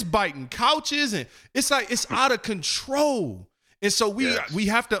 Wow. It's biting couches and it's like it's out of control. And so we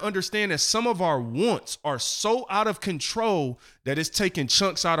have to understand that some of our wants are so out of control that it's taking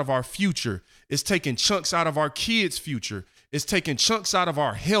chunks out of our future. It's taking chunks out of our kids' future. It's taking chunks out of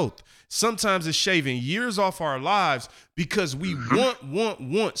our health. Sometimes it's shaving years off our lives because we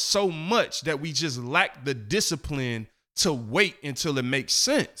want so much that we just lack the discipline to wait until it makes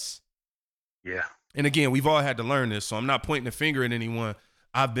sense. Yeah. And again, we've all had to learn this, so I'm not pointing a finger at anyone.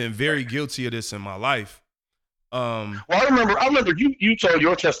 I've been very guilty of this in my life. Well, I remember you told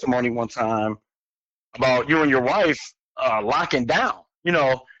your testimony one time about you and your wife locking down,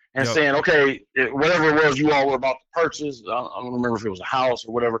 and saying, okay, whatever it was you all were about to purchase, I don't remember if it was a house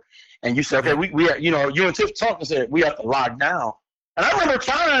or whatever, and you said, okay, we you and Tiff talked and said, we have to lock down. And I remember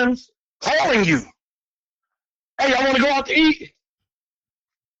times calling you, hey, I want to go out to eat.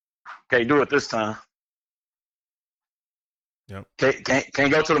 Okay, do it this time. Yep.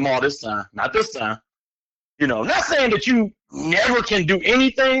 Can't go to the mall this time. Not this time. Not saying that you never can do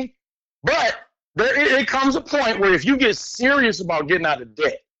anything, but it comes a point where if you get serious about getting out of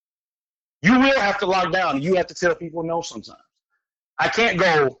debt, you will have to lock down. You have to tell people no sometimes. I can't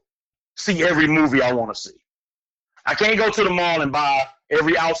go see every movie I want to see. I can't go to the mall and buy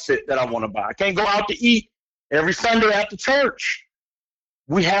every outfit that I want to buy. I can't go out to eat every Sunday after church.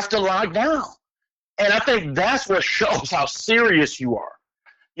 We have to lock down. And I think that's what shows how serious you are.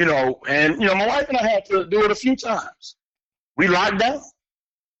 My wife and I had to do it a few times. We locked down.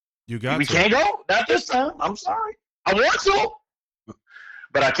 You got we to. Can't go. Not this time. I'm sorry. I want to,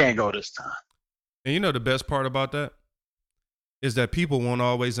 but I can't go this time. And the best part about that is that people won't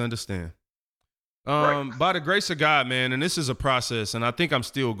always understand. By the grace of God, man, and this is a process, and I think I'm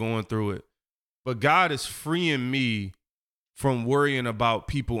still going through it, but God is freeing me from worrying about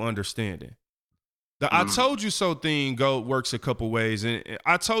people understanding. The I told you so thing works a couple ways. And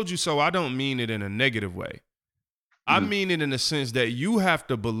I told you so, I don't mean it in a negative way. I mean it in the sense that you have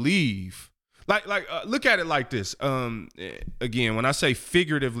to believe. Like look at it like this. Again, when I say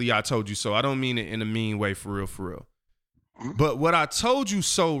figuratively, I told you so, I don't mean it in a mean way, for real. But what I told you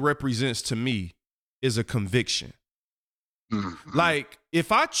so represents to me is a conviction. Like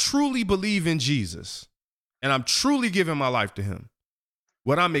if I truly believe in Jesus and I'm truly giving my life to him,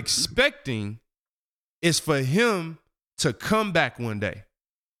 what I'm expecting is for him to come back one day.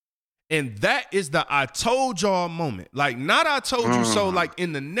 And that is the I told y'all moment. Like, not I told you so, like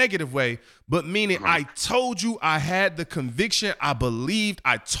in the negative way, but meaning I told you, I had the conviction, I believed,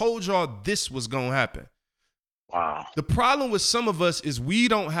 I told y'all this was going to happen. Wow. The problem with some of us is we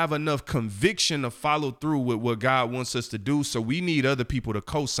don't have enough conviction to follow through with what God wants us to do. So we need other people to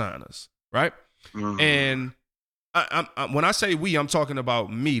co-sign us, right? And when I say we, I'm talking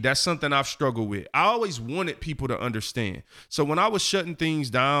about me. That's something I've struggled with. I always wanted people to understand. So when I was shutting things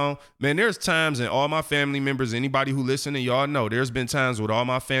down, man, there's times, and all my family members, anybody who listen, and y'all know, there's been times with all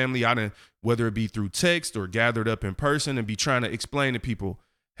my family, whether it be through text or gathered up in person, and be trying to explain to people,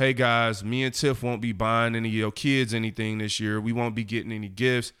 hey guys, me and Tiff won't be buying any of your kids anything this year. We won't be getting any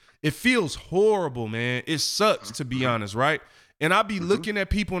gifts. It feels horrible, man. It sucks, to be honest, right? And I be looking at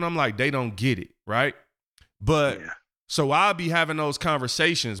people and I'm like, they don't get it, right? But so I'll be having those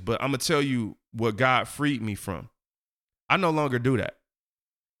conversations, but I'm going to tell you what God freed me from. I no longer do that.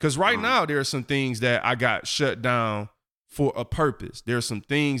 Because right now there are some things that I got shut down for a purpose. There are some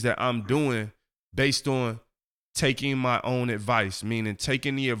things that I'm doing based on taking my own advice, meaning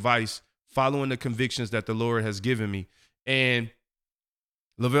taking the advice, following the convictions that the Lord has given me. And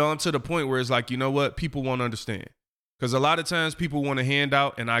Lavelle, I'm to the point where it's like, you know what? People won't understand. Because a lot of times people want a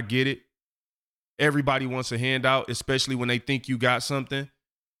handout, and I get it. Everybody wants a handout, especially when they think you got something.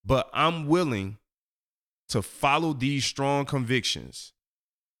 But I'm willing to follow these strong convictions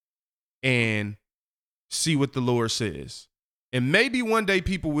and see what the Lord says. And maybe one day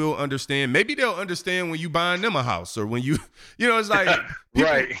people will understand. Maybe they'll understand when you buying them a house, or when you know, it's like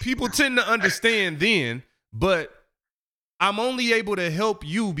people tend to understand then, but I'm only able to help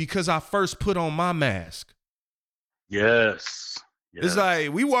you because I first put on my mask. Yes. It's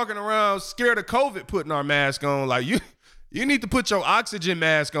like we walking around scared of COVID putting our mask on. Like you need to put your oxygen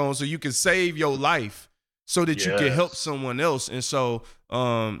mask on so you can save your life, so that you can help someone else. And so,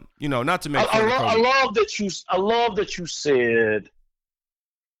 not to make I love that you said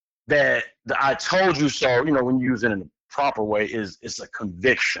that the "I told you so," when you use it in the proper way, it's a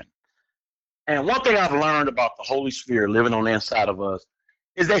conviction. And one thing I've learned about the Holy Spirit living on the inside of us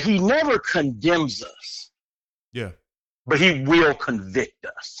is that he never condemns us. Yeah. But he will convict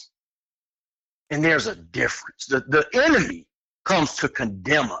us. And there's a difference. The enemy comes to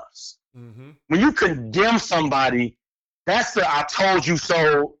condemn us. Mm-hmm. When you condemn somebody, that's the "I told you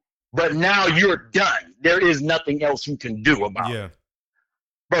so," but now you're done. There is nothing else you can do about it.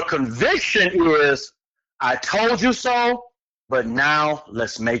 But conviction is, "I told you so, but now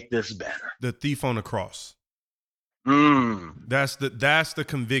let's make this better." The thief on the cross. Mm. That's the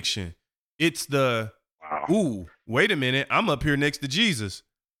conviction. It's the, ooh, wait a minute, I'm up here next to Jesus.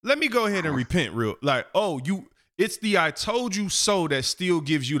 Let me go ahead and repent it's the "I told you so" that still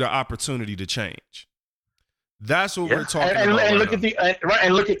gives you the opportunity to change. That's what we're talking about. And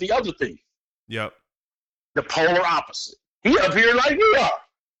look at the other thing. Yep. The polar opposite. He up here like we are.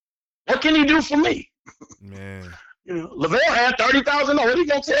 What can he do for me? Man. Lavelle had $30,000. What are you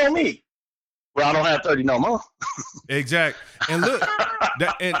gonna tell me? Well, I don't have 30 no more. Exactly. And look,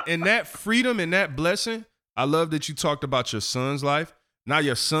 that freedom and that blessing, I love that you talked about your son's life. Now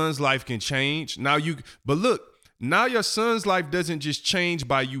your son's life can change. But look, now your son's life doesn't just change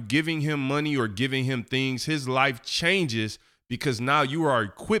by you giving him money or giving him things. His life changes because now you are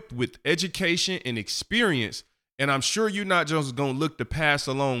equipped with education and experience. And I'm sure you're not just going to look to pass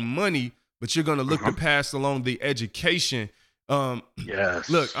along money, but you're going to look to pass along the education. Yes.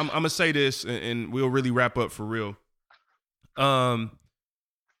 Look, I'm going to say this and we'll really wrap up for real. I've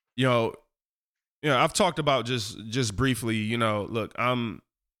talked about just briefly, look, I'm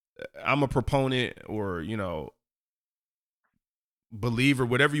a proponent or, believer,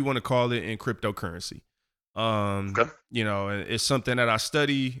 whatever you want to call it, in cryptocurrency. It's something that I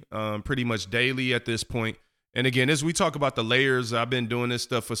study pretty much daily at this point. And again, as we talk about the layers, I've been doing this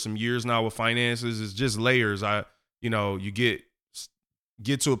stuff for some years now with finances. It's just layers. You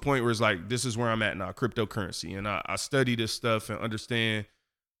get to a point where it's like, this is where I'm at now, cryptocurrency. And I study this stuff and understand.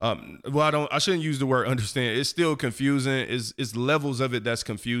 I shouldn't use the word understand. It's still confusing. It's levels of it that's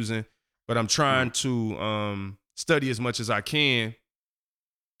confusing, but I'm trying to study as much as I can.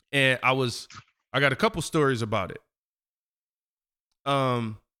 And I got a couple stories about it.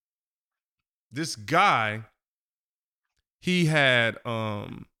 This guy, he had I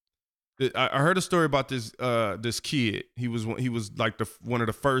heard a story about this kid. He was like one of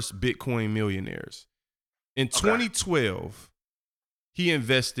the first Bitcoin millionaires. In 2012, he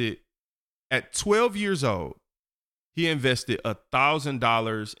invested at 12 years old. He invested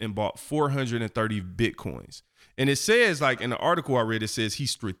 $1,000 and bought 430 Bitcoins. And it says, like in the article I read, it says he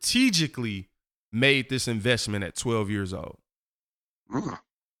strategically made this investment at 12 years old. Mm.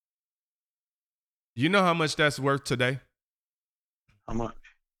 You know how much that's worth today? How much?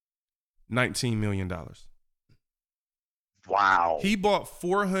 $19 million. Wow. He bought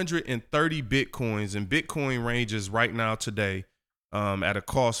 430 Bitcoins, and Bitcoin ranges right now today at a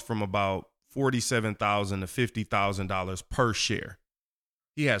cost from about $47,000 to $50,000 per share.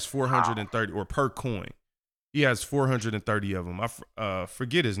 He has 430 or per coin. He has 430 of them. I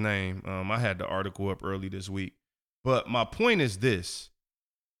forget his name. I had the article up early this week. But my point is this.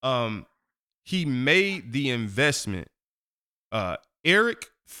 He made the investment. Eric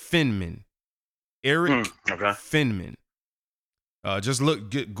Finman. Finman. Just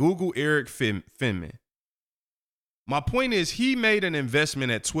Google Eric Finman. My point is he made an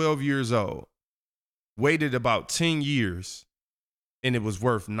investment at 12 years old, waited about 10 years, and it was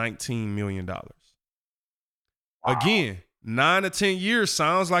worth $19 million. Wow. Again, 9 to 10 years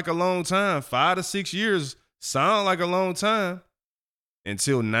sounds like a long time. 5 to 6 years sound like a long time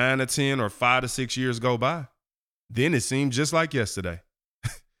until 9 to 10 or 5 to 6 years go by. Then it seemed just like yesterday.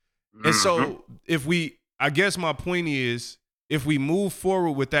 And so I guess my point is, if we move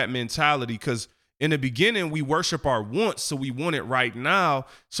forward with that mentality, because in the beginning, we worship our wants, so we want it right now.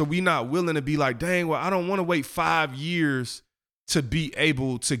 So we're not willing to be like, dang, well, I don't want to wait 5 years to be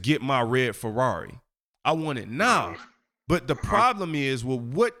able to get my red Ferrari. I want it now. But the problem is, well,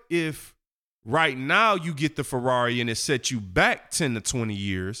 what if Right now, you get the Ferrari and it sets you back 10 to 20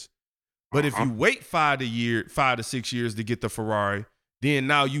 years. But if you wait 5 to 6 years to get the Ferrari, then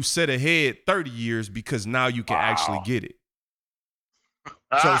now you set ahead 30 years because now you can actually get it.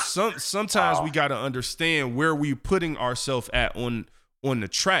 So sometimes we got to understand where we're putting ourselves at on the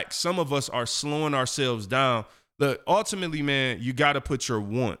track. Some of us are slowing ourselves down. Look, ultimately, man, you got to put your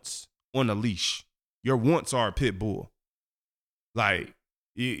wants on a leash. Your wants are a pit bull. Like,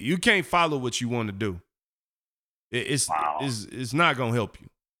 you can't follow what you want to do. It's not going to help you.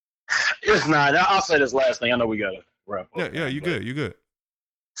 It's not. I'll say this last thing. I know we got to wrap up. Yeah, you good.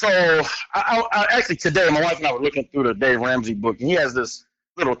 So, I actually today, my wife and I were looking through the Dave Ramsey book, and he has this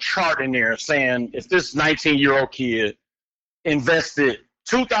little chart in there saying if this 19-year-old kid invested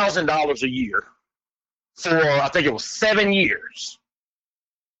 $2,000 a year for, I think it was 7 years,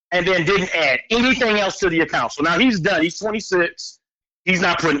 and then didn't add anything else to the account. So now he's done. He's 26. He's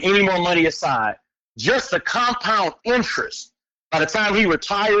not putting any more money aside. Just the compound interest. By the time he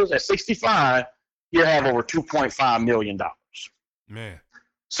retires at 65, he'll have over $2.5 million. Man.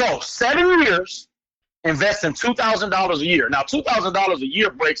 So 7 years, investing $2,000 a year. Now, $2,000 a year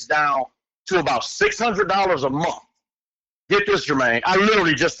breaks down to about $600 a month. Get this, Jermaine. I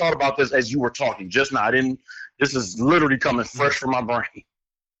literally just thought about this as you were talking just now. This is literally coming fresh from my brain.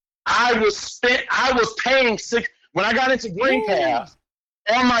 I was paying when I got into Green Pass,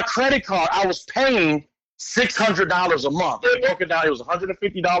 on my credit card, I was paying $600 a month. They broke it down. It was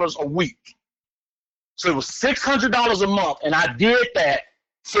 $150 a week. So it was $600 a month, and I did that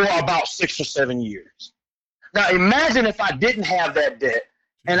for about 6 or 7 years. Now, imagine if I didn't have that debt,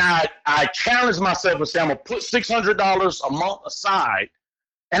 and I challenged myself and said, I'm going to put $600 a month aside,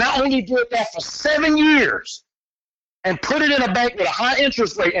 and I only did that for 7 years and put it in a bank with a high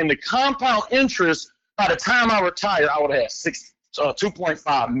interest rate, and the compound interest, by the time I retired, I would have had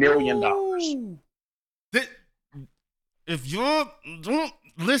 $2.5 million. If you don't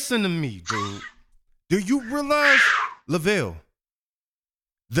listen to me, dude, do you realize, Lavelle,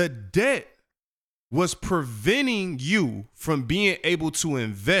 the debt was preventing you from being able to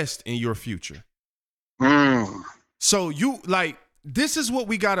invest in your future? So this is what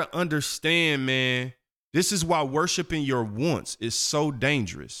we got to understand, man. This is why worshiping your wants is so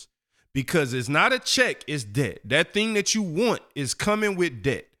dangerous, because it's not a check, it's debt. That thing that you want is coming with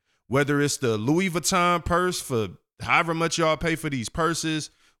debt, whether it's the Louis Vuitton purse for however much y'all pay for these purses,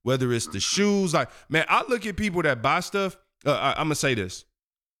 whether it's the shoes. Like, man, I look at people that buy stuff. I'm going to say this.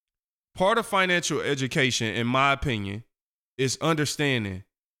 Part of financial education, in my opinion, is understanding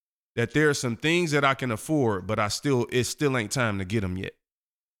that there are some things that I can afford, but it still ain't time to get them yet.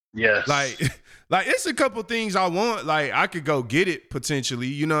 Yes. Like it's a couple things I want. Like, I could go get it potentially,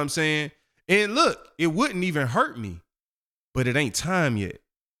 you know what I'm saying? And look, it wouldn't even hurt me, but it ain't time yet.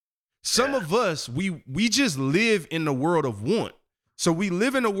 Some of us, we just live in the world of want. So we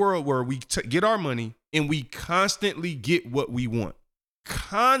live in a world where we get our money and we constantly get what we want.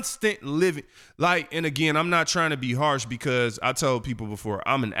 Constant living. And again, I'm not trying to be harsh, because I told people before,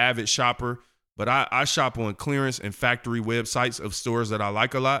 I'm an avid shopper, but I shop on clearance and factory websites of stores that I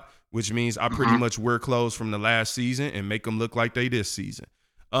like a lot, which means I pretty much wear clothes from the last season and make them look like they this season.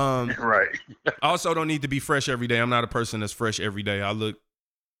 Right. I also don't need to be fresh every day. I'm not a person that's fresh every day. I look,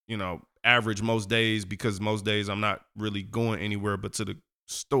 average most days, because most days I'm not really going anywhere but to the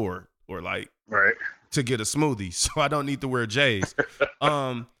store or to get a smoothie. So I don't need to wear J's.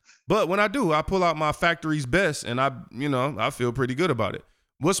 But when I do, I pull out my factory's best, and I feel pretty good about it.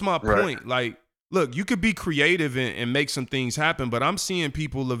 What's my point? Like, look, you could be creative and make some things happen, but I'm seeing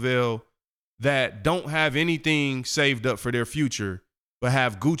people, Lavelle, that don't have anything saved up for their future, but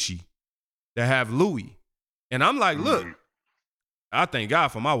have Gucci, that have Louis. And I'm like, look, I thank God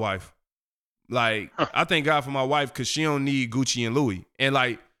for my wife. Like, I thank God for my wife, because she don't need Gucci and Louis. And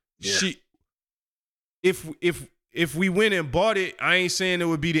if we went and bought it, I ain't saying it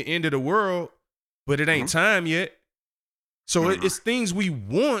would be the end of the world, but it ain't time yet. So it's things we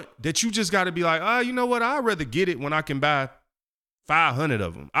want that you just got to be like, you know what? I'd rather get it when I can buy 500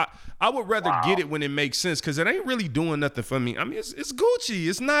 of them. I would rather get it when it makes sense, because it ain't really doing nothing for me. I mean, it's Gucci.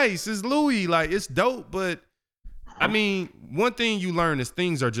 It's nice. It's Louis. Like, it's dope. But, I mean, one thing you learn is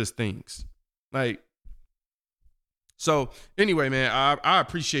things are just things. Like, so anyway, man, I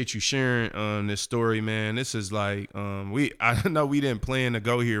appreciate you sharing this story, man. This is like, I know we didn't plan to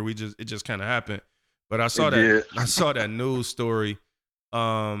go here. It just kind of happened. But I saw that news story.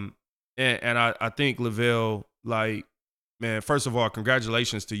 And I think, Lavelle, like, man, first of all,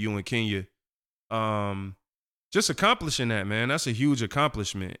 congratulations to you and Kenya. Just accomplishing that, man. That's a huge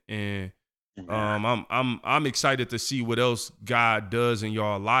accomplishment. And I'm excited to see what else God does in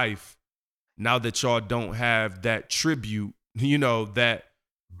your life now that y'all don't have that tribute, you know, that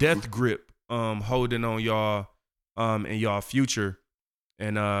death grip holding on y'all and y'all future.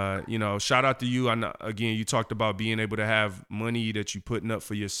 And, you know, shout out to you. I know, again, you talked about being able to have money that you putting up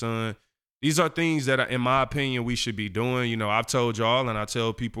for your son. These are things that, in my opinion, we should be doing. You know, I've told y'all and I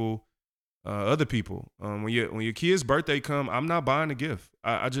tell people, other people, when your kid's birthday come, I'm not buying a gift.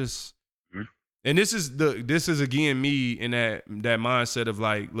 I just, and this is again me in that mindset of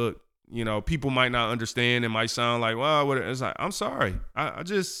like, look, you know, people might not understand. It might sound like, well, what? It's like, I'm sorry. I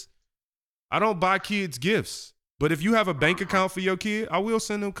don't buy kids gifts. But if you have a bank account for your kid, I will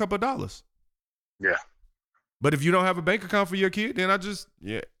send them a couple of dollars. Yeah. But if you don't have a bank account for your kid, then I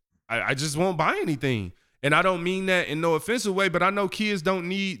just won't buy anything. And I don't mean that in no offensive way, but I know kids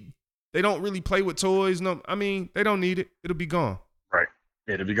they don't really play with toys. No, I mean, they don't need it. It'll be gone. Right.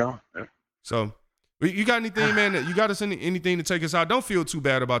 It'll be gone. Yeah. So you got anything, man, that you got us anything to take us out? Don't feel too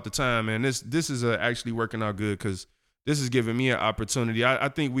bad about the time, man. This is actually working out good because this is giving me an opportunity. I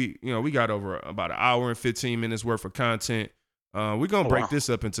think we got over about an hour and 15 minutes worth of content. We're going to break this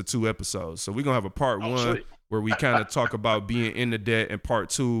up into 2 episodes. So we're going to have a part 1 where we kind of talk about being in the debt, and part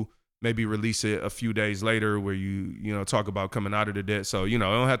 2, maybe release it a few days later where you talk about coming out of the debt. So, I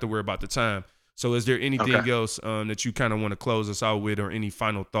don't have to worry about the time. So is there anything else that you kind of want to close us out with, or any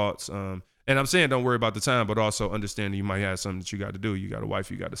final thoughts? And I'm saying don't worry about the time, but also understand you might have something that you got to do. You got a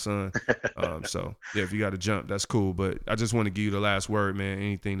wife, you got a son. So, yeah, if you got to jump, that's cool. But I just want to give you the last word, man,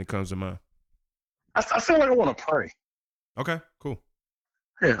 anything that comes to mind. I feel like I want to pray. Okay, cool.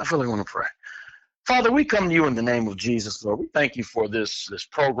 Yeah, I feel like I want to pray. Father, we come to you in the name of Jesus, Lord. We thank you for this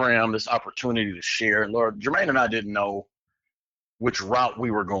program, this opportunity to share. Lord, Jermaine and I didn't know which route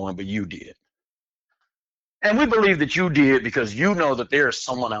we were going, but you did. And we believe that you did because you know that there is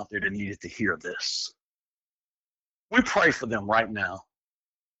someone out there that needed to hear this. We pray for them right now,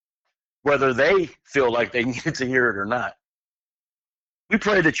 whether they feel like they needed to hear it or not. We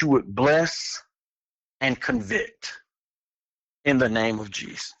pray that you would bless and convict in the name of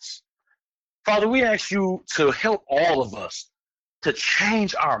Jesus. Father, we ask you to help all of us to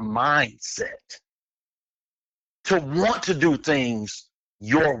change our mindset, to want to do things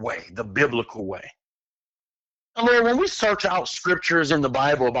your way, the biblical way. And Lord, when we search out scriptures in the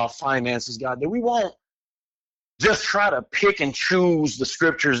Bible about finances, God, that we won't just try to pick and choose the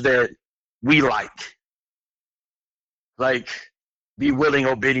scriptures that we like be willing,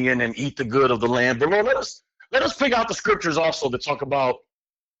 obedient, and eat the good of the land. But Lord, let us pick out the scriptures also that talk about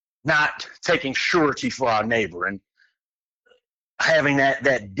not taking surety for our neighbor and having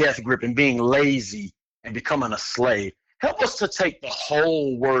that death grip and being lazy and becoming a slave. Help us to take the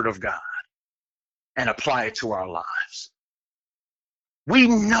whole word of God and apply it to our lives. We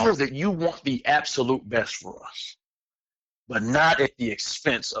know that you want the absolute best for us, but not at the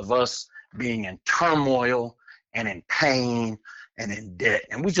expense of us being in turmoil and in pain and in debt.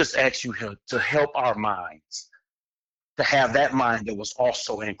 And we just ask you to help our minds to have that mind that was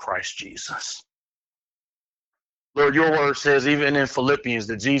also in Christ Jesus. Lord, your word says, even in Philippians,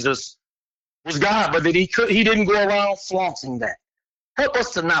 that Jesus was God, but that he didn't go around flaunting that. Help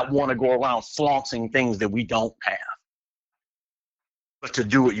us to not want to go around flaunting things that we don't have, but to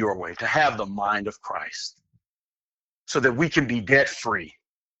do it your way, to have the mind of Christ, so that we can be debt-free,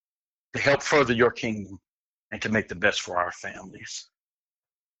 to help further your kingdom, and to make the best for our families.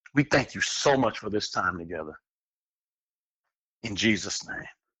 We thank you so much for this time together. In Jesus' name,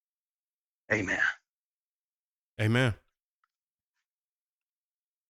 amen. Amen.